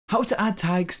How to add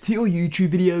tags to your YouTube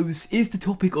videos is the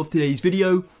topic of today's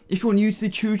video. If you're new to the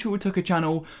TutorialTucker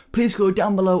channel, please go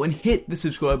down below and hit the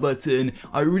subscribe button. It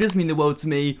really does mean the world to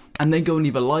me, and then go and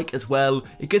leave a like as well.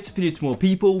 It gets this video to more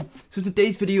people. So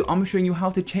today's video, I'm showing you how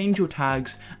to change your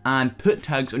tags and put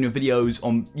tags on your videos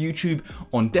on YouTube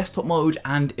on desktop mode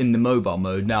and in the mobile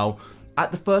mode. Now,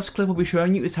 at the first clip I'll be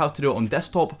showing you is how to do it on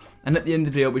desktop, and at the end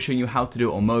of the video I'll be showing you how to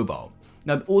do it on mobile.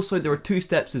 Now also there are two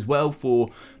steps as well for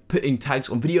putting tags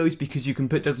on videos, because you can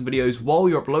put tags on videos while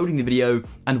you're uploading the video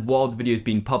and while the video is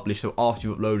being published, so after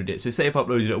you've uploaded it. So say if I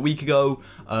uploaded it a week ago,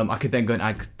 I could then go and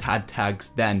add tags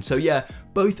then. So yeah,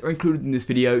 both are included in this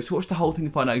video, so watch the whole thing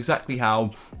to find out exactly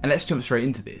how, and let's jump straight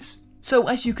into this. So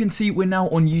as you can see, we're now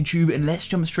on YouTube, and let's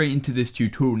jump straight into this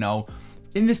tutorial now.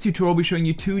 In this tutorial, I'll be showing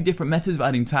you two different methods of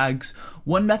adding tags.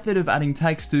 One method of adding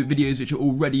tags to videos which are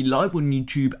already live on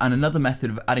YouTube, and another method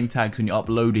of adding tags when you're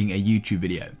uploading a YouTube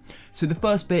video. So the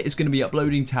first bit is going to be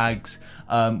uploading tags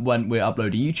when we're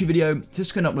uploading a YouTube video. So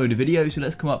just going to upload a video, so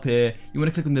let's come up here. You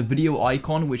want to click on the video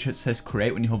icon which says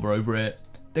create when you hover over it.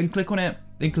 Then click on it,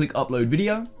 then click upload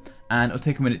video, and it'll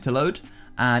take a minute to load.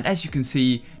 And as you can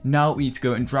see, now we need to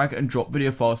go and drag and drop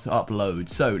video files to upload.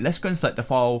 So let's go and select the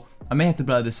file. I may have to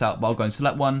blur this out, but I'll go and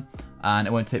select one, and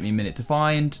it won't take me a minute to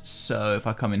find. So if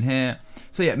I come in here,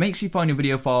 so yeah, make sure you find your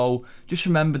video file. Just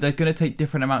remember, they're going to take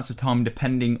different amounts of time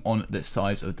depending on the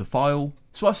size of the file.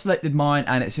 So I've selected mine,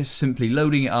 and it's just simply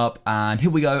loading it up, and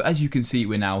here we go. As you can see,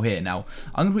 we're now here. Now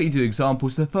I'm going to quickly do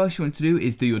examples. So the first you want to do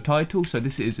is do your title. So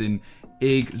this is an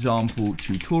example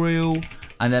tutorial,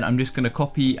 and then I'm just going to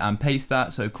copy and paste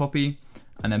that. So copy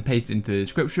and then paste into the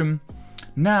description.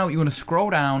 Now you want to scroll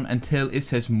down until it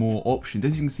says more options.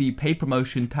 As you can see, paid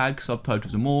promotion, tags,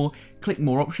 subtitles and more. Click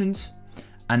more options,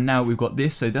 and now we've got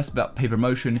this. So that's about paid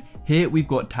promotion. Here we've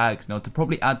got tags. Now to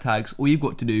probably add tags, all you've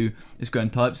got to do is go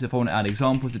and type. So if I want to add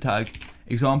example to tag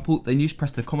example, then you just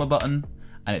press the comma button,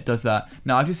 and it does that.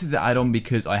 Now I just use the add-on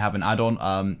because I have an add-on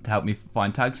to help me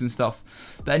find tags and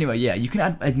stuff. But anyway, yeah, you can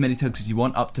add as many tags as you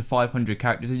want, up to 500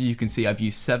 characters. As you can see, I've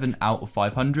used 7 out of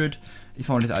 500. If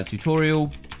I wanted to add tutorial,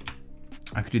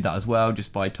 I could do that as well,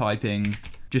 just by typing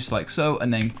just like so,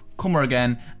 and then comma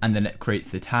again, and then it creates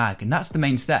the tag, and that's the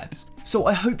main steps. So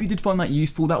I hope you did find that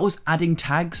useful. That was adding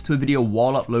tags to a video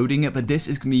while uploading it, but this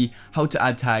is going to be how to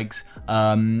add tags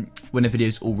when a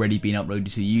video's already been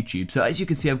uploaded to YouTube. So as you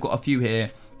can see, I've got a few here.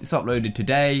 It's uploaded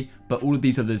today, but all of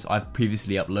these others I've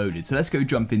previously uploaded. So let's go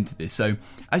jump into this. So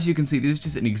as you can see, this is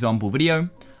just an example video.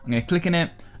 I'm going to click on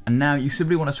it, and now you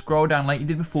simply want to scroll down like you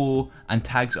did before, and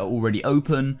tags are already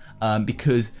open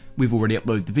because we've already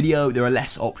uploaded the video. There are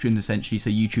less options essentially, so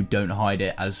YouTube don't hide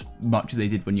it as much as they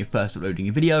did when you're first uploading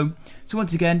a video. So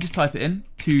once again, just type it in,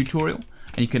 tutorial,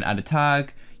 and you can add a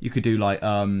tag. You could do like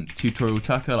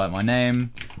TutorialTucker, like my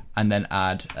name, and then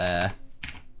add a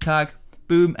tag.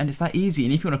 Boom, and it's that easy.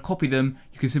 And if you want to copy them,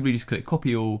 you can simply just click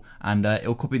copy all, and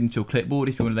it'll copy them to your clipboard.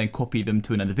 If you want to then copy them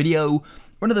to another video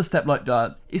or another step like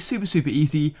that, it's super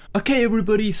easy. Okay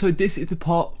everybody, so this is the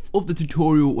part of the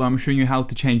tutorial where I'm showing you how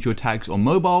to change your tags on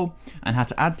mobile and how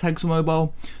to add tags on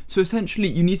mobile. So essentially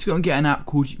you need to go and get an app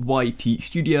called YT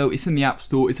Studio. It's in the App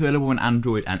Store. It's available on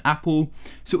Android and Apple.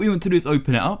 So what you want to do is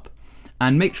open it up,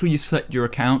 and make sure you select your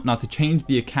account. Now to change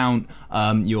the account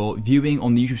you're viewing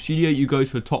on the YouTube Studio, you go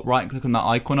to the top right, click on that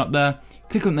icon up there,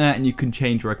 click on there, and you can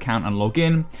change your account and log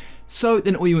in. So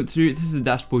then all you want to do, this is the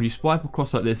dashboard, you swipe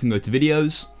across like this and go to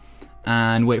videos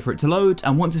and wait for it to load,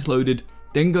 and once it's loaded,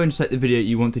 then go and select the video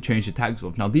you want to change the tags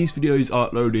of. Now these videos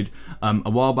are uploaded a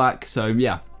while back, so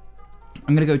yeah.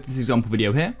 I'm going to go to this example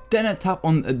video here. Then I tap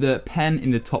on the pen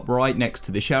in the top right next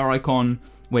to the share icon,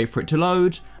 wait for it to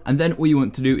load, and then all you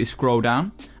want to do is scroll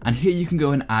down, and here you can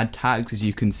go and add tags, as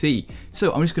you can see.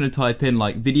 So I'm just going to type in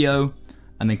like video,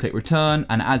 and then click return,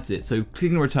 and adds it. So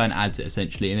clicking return adds it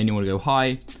essentially, and then you want to go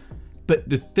hi. But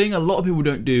the thing a lot of people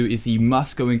don't do is you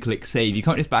must go and click save. You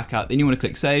can't just back out, then you want to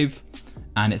click save,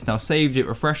 and it's now saved it.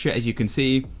 Refresh it, as you can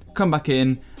see, come back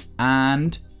in,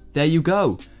 and there you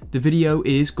go. The video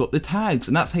is got the tags,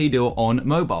 and that's how you do it on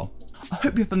mobile. I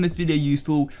hope you found this video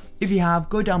useful. If you have,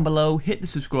 go down below, hit the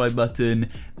subscribe button,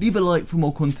 leave a like for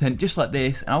more content just like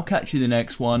this, and I'll catch you in the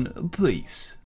next one. Peace.